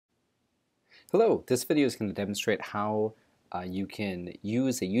Hello, this video is going to demonstrate how you can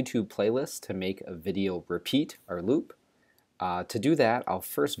use a YouTube playlist to make a video repeat or loop. To do that, I'll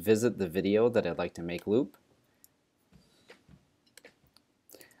first visit the video that I'd like to make loop.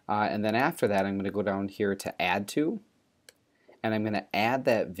 And then after that, I'm going to go down here to Add To, and I'm going to add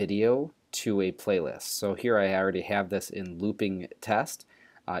that video to a playlist. So here I already have this in looping test.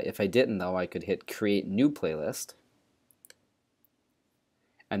 If I didn't though, I could hit Create New Playlist,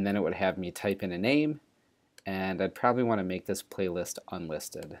 and then it would have me type in a name, and I'd probably want to make this playlist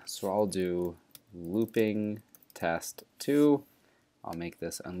unlisted. So I'll do looping test 2, I'll make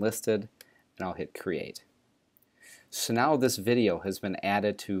this unlisted, and I'll hit create. So now this video has been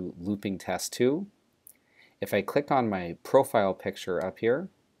added to looping test 2. If I click on my profile picture up here,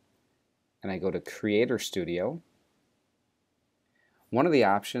 and I go to Creator Studio, one of the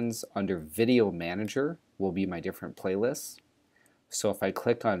options under Video Manager will be my different playlists. So if I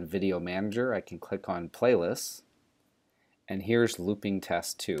click on Video Manager, I can click on Playlists, and here's Looping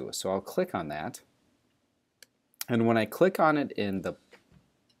Test 2. So I'll click on that, and when I click on it in the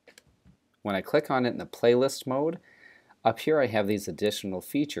playlist mode, up here I have these additional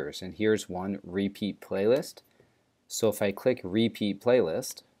features, and here's one, Repeat Playlist. So if I click Repeat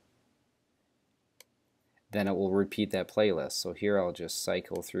Playlist, then it will repeat that playlist. So here I'll just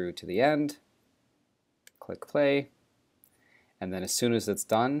cycle through to the end, click play, and then as soon as it's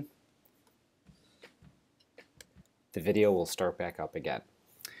done, the video will start back up again.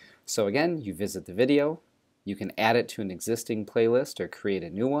 So again, you visit the video, you can add it to an existing playlist or create a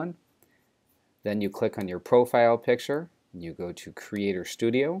new one. Then you click on your profile picture, and you go to Creator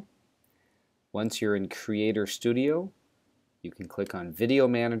Studio. Once you're in Creator Studio, you can click on Video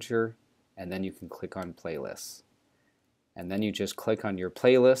Manager, and then you can click on Playlists. And then you just click on your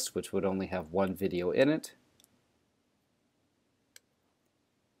playlist, which would only have one video in it.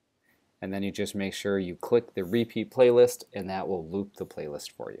 And then you just make sure you click the repeat playlist, and that will loop the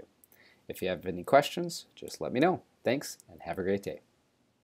playlist for you. If you have any questions, just let me know. Thanks, and have a great day.